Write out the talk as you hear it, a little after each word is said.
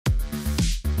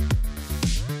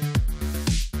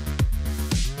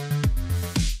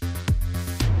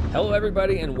Hello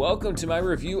everybody and welcome to my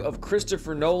review of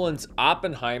Christopher Nolan's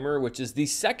Oppenheimer, which is the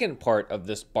second part of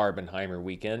this Barbenheimer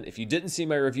weekend. If you didn't see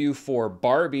my review for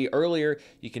Barbie earlier,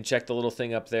 you can check the little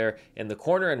thing up there in the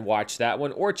corner and watch that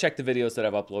one, or check the videos that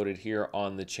I've uploaded here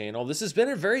on the channel. This has been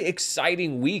a very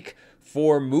exciting week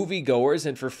for moviegoers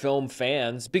and for film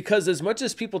fans, because as much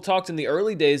as people talked in the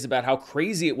early days about how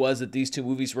crazy it was that these two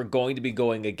movies were going to be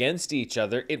going against each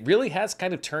other, it really has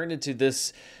kind of turned into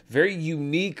this very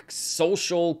unique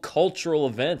social, cultural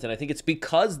event. And I think it's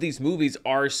because these movies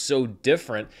are so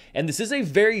different. And this is a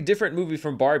very different movie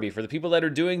from Barbie. For the people that are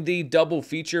doing the double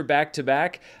feature back to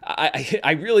back,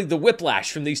 I really, the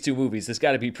whiplash from these two movies has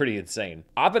got to be pretty insane.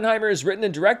 Oppenheimer is written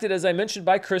and directed, as I mentioned,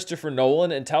 by Christopher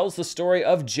Nolan and tells the story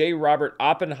of J. Robert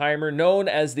Oppenheimer, known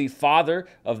as the father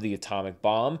of the atomic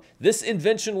bomb. This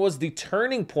invention was the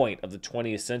turning point of the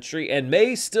 20th century and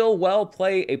may still well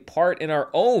play a part in our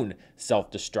own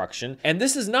self-destruction. And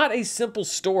this is not a simple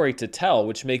story to tell,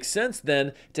 which makes sense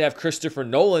then to have Christopher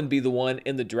Nolan be the one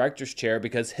in the director's chair,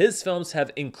 because his films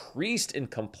have increased in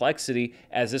complexity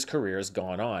as his career has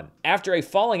gone on. After a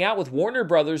falling out with Warner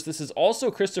Brothers, this is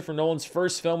also Christopher Nolan's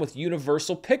first film with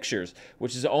Universal Pictures,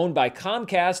 which is owned by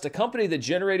Comcast, a company that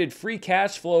generated free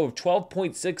cash flow of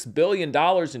 $12.6 billion in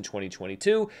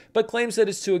 2022, but claims that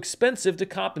it's too expensive to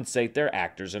compensate their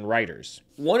actors and writers.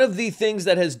 One of the things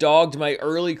that has dogged my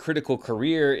early critical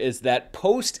career is that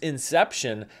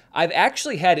post-Inception, I've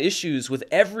actually had issues with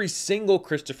every single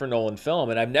Christopher Nolan film,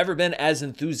 and I've never been as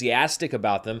enthusiastic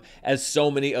about them as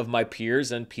so many of my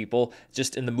peers and people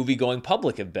just in the movie-going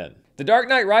public have been. The Dark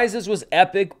Knight Rises was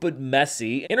epic but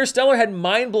messy. Interstellar had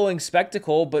mind-blowing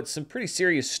spectacle but some pretty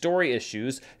serious story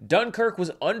issues. Dunkirk was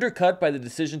undercut by the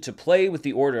decision to play with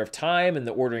the order of time and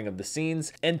the ordering of the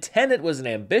scenes. And Tenet was an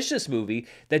ambitious movie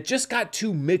that just got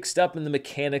too mixed up in the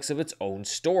mechanics of its own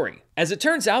story. As it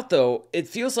turns out though, it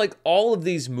feels like all of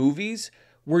these movies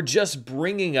were just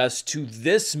bringing us to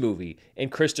this movie in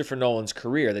Christopher Nolan's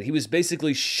career, that he was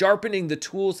basically sharpening the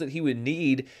tools that he would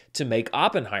need to make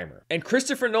Oppenheimer. And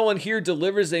Christopher Nolan here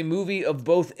delivers a movie of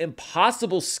both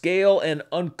impossible scale and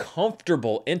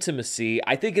uncomfortable intimacy.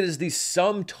 I think it is the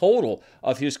sum total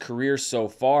of his career so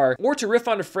far. Or to riff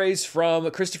on a phrase from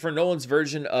Christopher Nolan's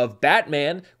version of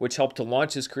Batman, which helped to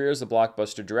launch his career as a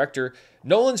blockbuster director,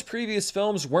 Nolan's previous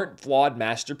films weren't flawed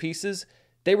masterpieces,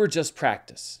 they were just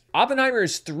practice. Oppenheimer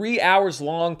is 3 hours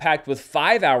long, packed with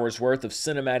 5 hours worth of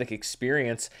cinematic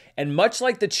experience, and much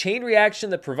like the chain reaction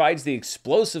that provides the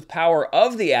explosive power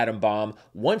of the atom bomb,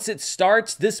 once it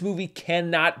starts, this movie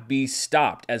cannot be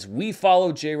stopped, as we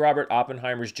follow J. Robert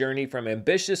Oppenheimer's journey from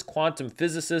ambitious quantum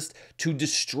physicist to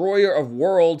destroyer of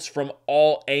worlds from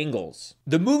all angles.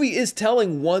 The movie is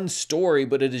telling one story,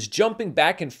 but it is jumping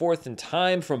back and forth in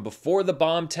time from before the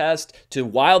bomb test to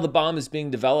while the bomb is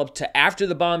being developed to after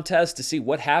the bomb test to see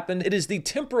what happened. It is the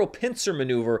temporal pincer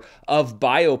maneuver of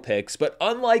biopics, but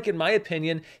unlike, in my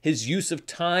opinion, his use of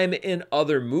time in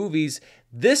other movies,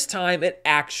 this time it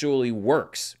actually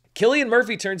works. Cillian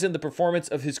Murphy turns in the performance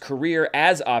of his career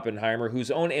as Oppenheimer,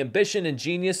 whose own ambition and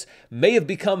genius may have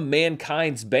become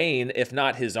mankind's bane, if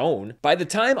not his own. By the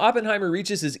time Oppenheimer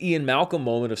reaches his Ian Malcolm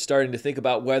moment of starting to think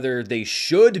about whether they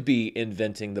should be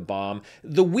inventing the bomb,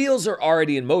 the wheels are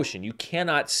already in motion. You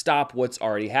cannot stop what's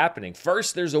already happening.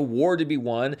 First, there's a war to be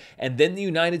won, and then the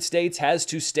United States has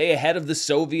to stay ahead of the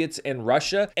Soviets and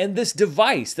Russia, and this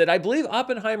device that I believe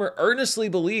Oppenheimer earnestly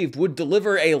believed would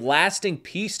deliver a lasting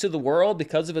peace to the world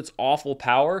because of its awful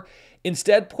power,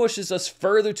 instead pushes us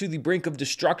further to the brink of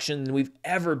destruction than we've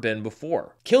ever been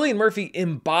before. Cillian Murphy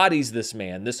embodies this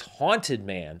man, this haunted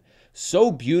man,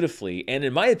 so beautifully, and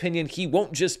in my opinion, he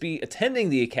won't just be attending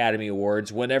the Academy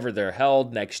Awards whenever they're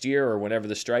held next year or whenever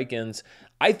the strike ends.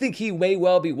 I think he may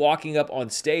well be walking up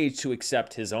on stage to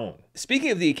accept his own.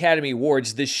 Speaking of the Academy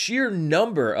Awards, the sheer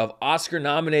number of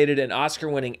Oscar-nominated and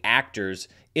Oscar-winning actors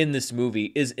in this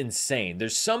movie is insane.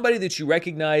 There's somebody that you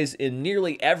recognize in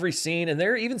nearly every scene, and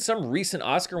there are even some recent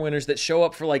Oscar winners that show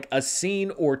up for like a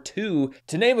scene or two.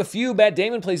 To name a few, Matt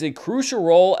Damon plays a crucial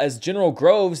role as General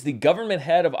Groves, the government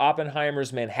head of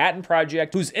Oppenheimer's Manhattan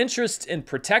Project, whose interests in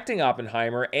protecting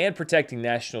Oppenheimer and protecting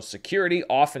national security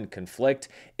often conflict.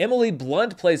 Emily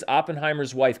Blunt plays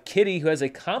Oppenheimer's wife, Kitty, who has a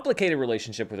complicated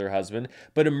relationship with her husband,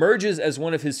 but emerges as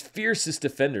one of his fiercest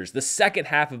defenders. The second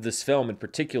half of this film in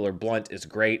particular, Blunt, is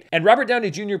great. great. And Robert Downey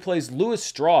Jr. plays Louis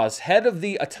Strauss, head of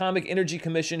the Atomic Energy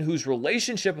Commission, whose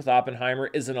relationship with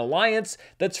Oppenheimer is an alliance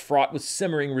that's fraught with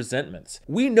simmering resentments.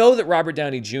 We know that Robert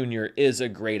Downey Jr. is a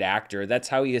great actor. That's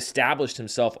how he established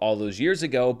himself all those years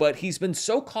ago, but he's been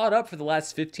so caught up for the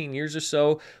last 15 years or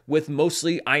so with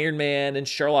mostly Iron Man and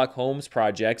Sherlock Holmes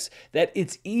projects that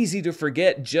it's easy to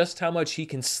forget just how much he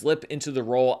can slip into the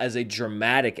role as a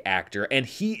dramatic actor, and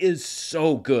he is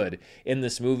so good in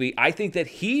this movie. I think that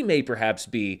he may perhaps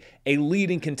be a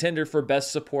leading contender for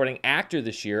Best Supporting Actor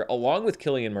this year, along with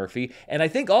Cillian Murphy, and I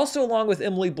think also along with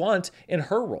Emily Blunt in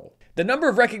her role. The number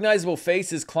of recognizable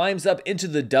faces climbs up into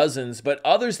the dozens, but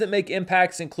others that make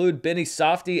impacts include Benny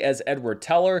Safdie as Edward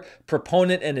Teller,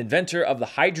 proponent and inventor of the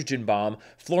hydrogen bomb,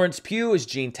 Florence Pugh as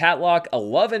Jean Tatlock, a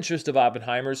love interest of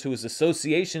Oppenheimer's whose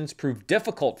associations proved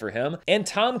difficult for him, and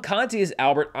Tom Conti as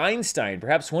Albert Einstein,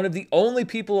 perhaps one of the only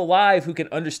people alive who can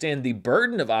understand the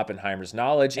burden of Oppenheimer's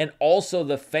knowledge and also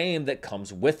the fame that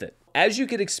comes with it. As you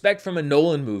could expect from a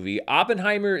Nolan movie,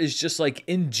 Oppenheimer is just like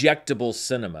injectable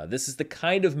cinema. This is the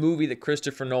kind of movie that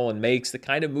Christopher Nolan makes, the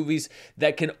kind of movies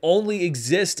that can only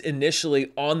exist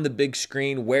initially on the big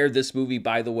screen, where this movie,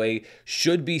 by the way,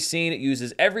 should be seen. It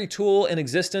uses every tool in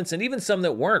existence, and even some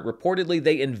that weren't. Reportedly,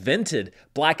 they invented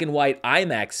black and white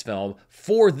IMAX film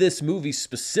for this movie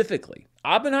specifically.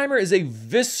 Oppenheimer is a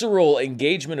visceral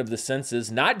engagement of the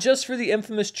senses, not just for the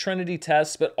infamous Trinity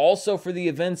test, but also for the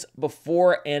events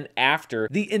before and after.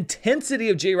 The intensity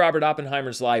of J. Robert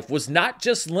Oppenheimer's life was not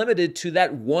just limited to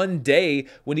that one day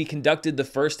when he conducted the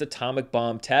first atomic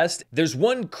bomb test. There's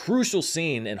one crucial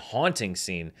scene and haunting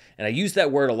scene, and I use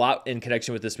that word a lot in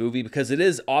connection with this movie because it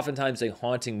is oftentimes a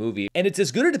haunting movie, and it's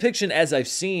as good a depiction as I've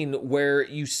seen, where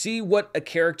you see what a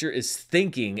character is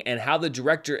thinking and how the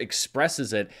director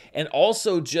expresses it, and also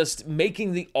just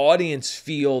making the audience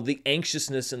feel the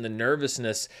anxiousness and the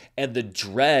nervousness and the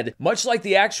dread. Much like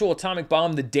the actual atomic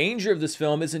bomb, the danger of this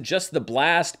film isn't just the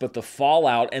blast, but the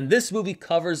fallout, and this movie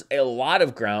covers a lot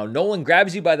of ground. Nolan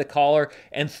grabs you by the collar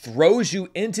and throws you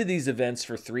into these events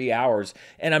for 3 hours,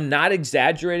 and I'm not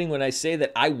exaggerating when I say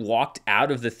that I walked out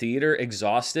of the theater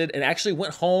exhausted and actually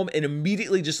went home and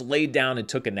immediately just laid down and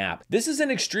took a nap. This is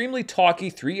an extremely talky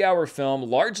 3-hour film,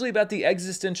 largely about the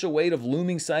existential weight of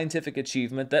looming scientific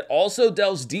achievement that also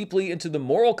delves deeply into the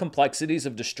moral complexities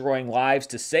of destroying lives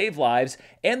to save lives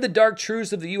and the dark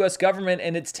truths of the US government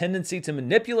and its tendency to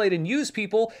manipulate and use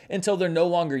people until they're no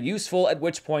longer useful, at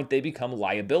which point they become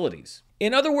liabilities.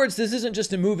 In other words, this isn't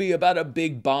just a movie about a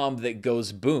big bomb that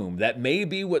goes boom. That may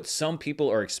be what some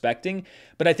people are expecting,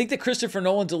 but I think that Christopher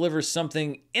Nolan delivers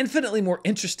something infinitely more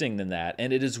interesting than that,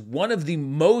 and it is one of the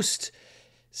most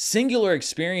singular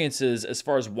experiences as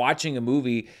far as watching a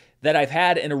movie that I've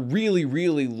had in a really,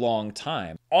 really long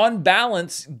time. On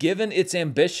balance, given its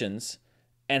ambitions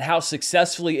and how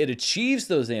successfully it achieves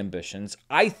those ambitions,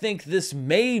 I think this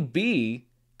may be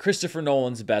Christopher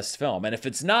Nolan's best film. And if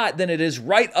it's not, then it is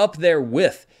right up there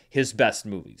with his best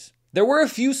movies. There were a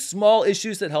few small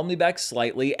issues that held me back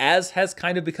slightly, as has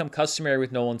kind of become customary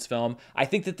with Nolan's film. I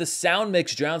think that the sound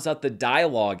mix drowns out the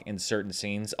dialogue in certain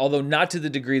scenes, although not to the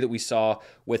degree that we saw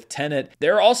with Tenet.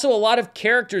 There are also a lot of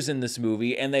characters in this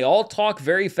movie, and they all talk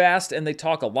very fast, and they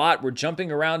talk a lot. We're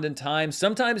jumping around in time.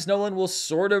 Sometimes Nolan will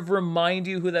sort of remind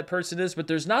you who that person is, but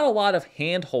there's not a lot of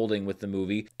hand-holding with the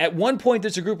movie. At one point,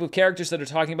 there's a group of characters that are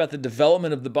talking about the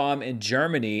development of the bomb in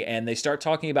Germany, and they start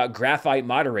talking about graphite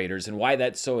moderators and why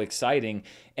that's so exciting.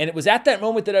 And it was at that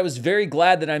moment that I was very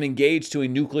glad that I'm engaged to a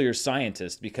nuclear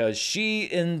scientist, because she,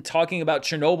 in talking about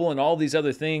Chernobyl and all these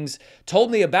other things, told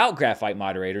me about graphite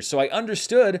moderators. So I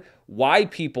understood why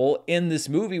people in this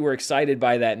movie were excited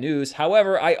by that news.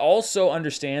 However, I also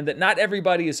understand that not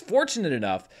everybody is fortunate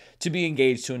enough to be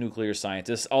engaged to a nuclear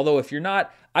scientist, although if you're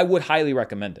not, I would highly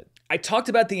recommend it. I talked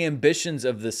about the ambitions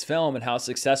of this film and how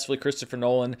successfully Christopher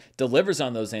Nolan delivers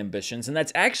on those ambitions, and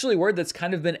that's actually a word that's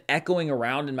kind of been echoing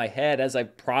around in my head as I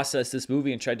processed this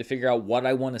movie and tried to figure out what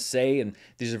I want to say, and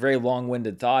these are very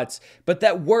long-winded thoughts, but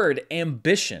that word,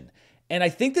 ambition. And I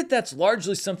think that that's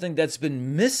largely something that's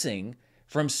been missing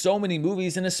from so many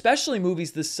movies, and especially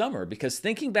movies this summer, because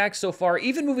thinking back so far,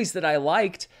 even movies that I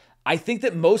liked, I think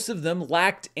that most of them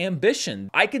lacked ambition.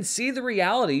 I could see the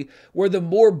reality where the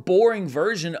more boring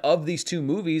version of these two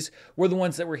movies were the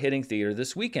ones that were hitting theater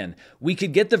this weekend. We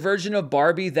could get the version of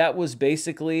Barbie that was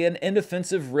basically an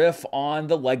inoffensive riff on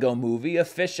the Lego movie, a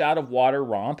fish out of water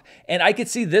romp, and I could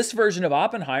see this version of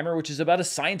Oppenheimer, which is about a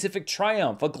scientific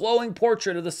triumph, a glowing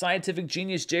portrait of the scientific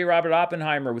genius J. Robert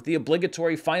Oppenheimer with the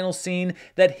obligatory final scene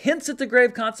that hints at the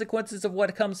grave consequences of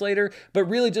what comes later, but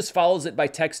really just follows it by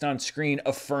text on screen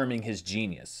affirming his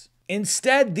genius.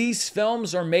 Instead, these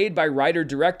films are made by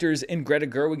writer-directors in Greta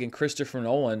Gerwig and Christopher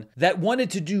Nolan that wanted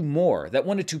to do more, that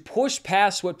wanted to push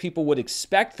past what people would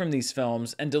expect from these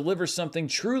films and deliver something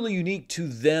truly unique to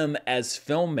them as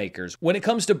filmmakers. When it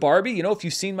comes to Barbie, you know, if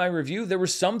you've seen my review, there were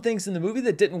some things in the movie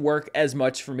that didn't work as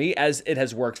much for me as it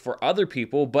has worked for other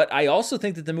people, but I also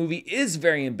think that the movie is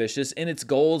very ambitious in its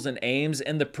goals and aims,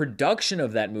 and the production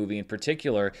of that movie in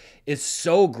particular is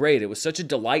so great. It was such a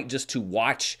delight just to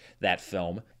watch that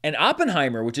film. And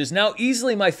Oppenheimer, which is now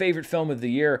easily my favorite film of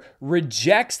the year,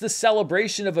 rejects the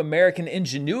celebration of American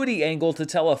ingenuity angle to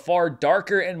tell a far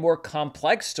darker and more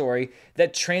complex story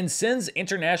that transcends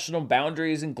international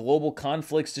boundaries and global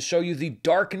conflicts to show you the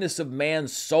darkness of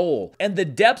man's soul and the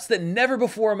depths that never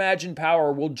before imagined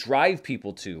power will drive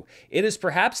people to. It is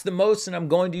perhaps the most, and I'm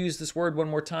going to use this word one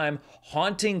more time,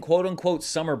 haunting quote-unquote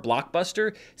summer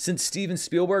blockbuster since Steven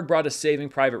Spielberg brought us Saving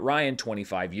Private Ryan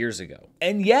 25 years ago.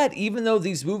 And yet, even though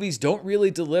these movies don't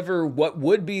really deliver what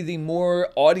would be the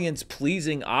more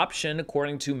audience-pleasing option,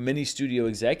 according to many studio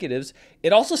executives,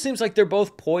 it also seems like they're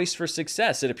both poised for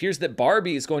success. It appears that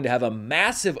Barbie is going to have a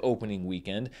massive opening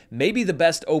weekend, maybe the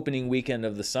best opening weekend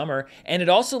of the summer, and it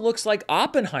also looks like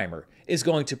Oppenheimer is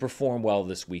going to perform well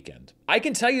this weekend. I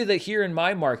can tell you that here in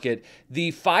my market,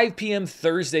 the 5 p.m.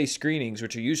 Thursday screenings,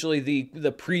 which are usually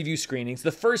the preview screenings,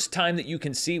 the first time that you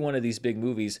can see one of these big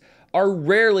movies, are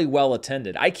rarely well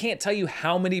attended. I can't tell you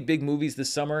how many big movies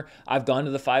this summer I've gone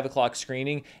to the 5 o'clock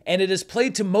screening, and it is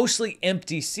played to mostly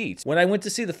empty seats. When I went to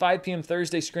see the 5 p.m.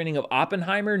 Thursday screening of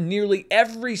Oppenheimer, nearly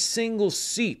every single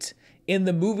seat in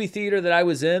the movie theater that I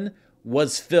was in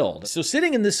was filled. So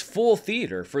sitting in this full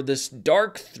theater for this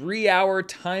dark 3-hour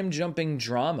time-jumping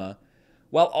drama,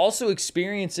 while also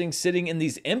experiencing sitting in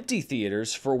these empty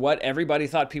theaters for what everybody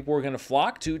thought people were going to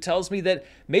flock to, tells me that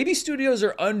maybe studios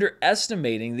are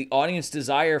underestimating the audience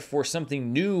desire for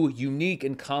something new, unique,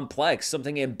 and complex,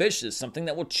 something ambitious, something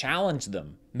that will challenge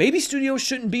them. Maybe studios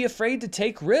shouldn't be afraid to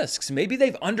take risks. Maybe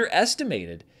they've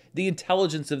underestimated the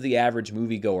intelligence of the average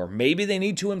moviegoer. Maybe they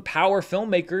need to empower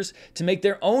filmmakers to make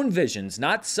their own visions,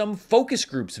 not some focus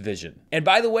group's vision. And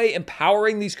by the way,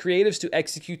 empowering these creatives to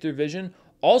execute their vision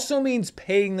also means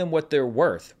paying them what they're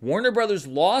worth. Warner Brothers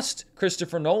lost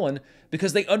Christopher Nolan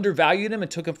because they undervalued him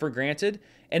and took him for granted.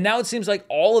 And now it seems like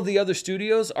all of the other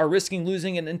studios are risking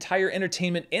losing an entire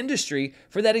entertainment industry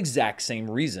for that exact same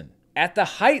reason. At the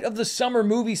height of the summer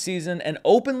movie season, an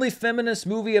openly feminist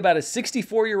movie about a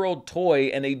 64-year-old toy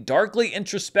and a darkly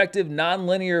introspective,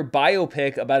 non-linear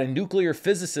biopic about a nuclear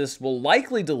physicist will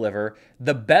likely deliver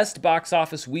the best box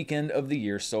office weekend of the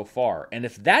year so far. And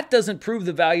if that doesn't prove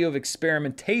the value of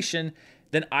experimentation,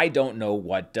 then I don't know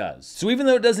what does. So even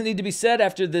though it doesn't need to be said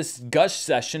after this gush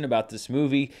session about this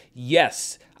movie,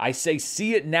 yes, I say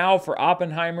see it now for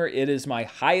Oppenheimer. It is my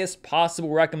highest possible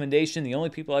recommendation. The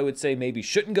only people I would say maybe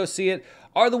shouldn't go see it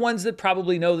are the ones that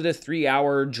probably know that a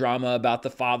 3-hour drama about the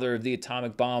father of the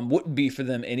atomic bomb wouldn't be for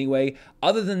them anyway.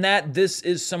 Other than that, this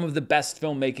is some of the best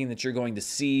filmmaking that you're going to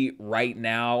see right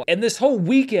now. And this whole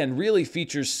weekend really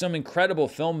features some incredible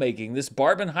filmmaking. This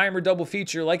Barbenheimer double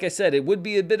feature, like I said, it would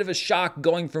be a bit of a shock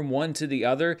going from one to the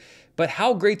other, but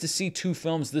how great to see two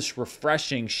films this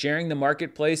refreshing, sharing the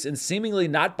marketplace and seemingly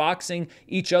not boxing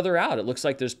each other out. It looks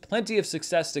like there's plenty of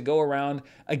success to go around,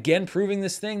 again proving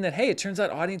this thing that, hey, it turns out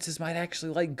audiences might actually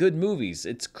like good movies.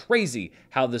 It's crazy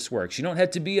how this works. You don't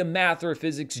have to be a math or a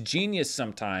physics genius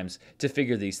sometimes to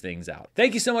figure these things out.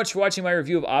 Thank you so much for watching my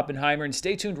review of Oppenheimer, and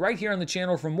stay tuned right here on the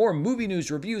channel for more movie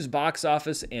news, reviews, box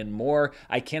office, and more.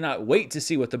 I cannot wait to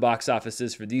see what the box office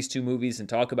is for these two movies and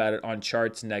talk about it on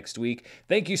Charts next week.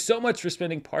 Thank you so much for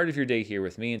spending part of your day here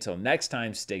with me. Until next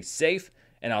time, stay safe,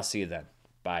 and I'll see you then.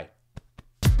 Bye.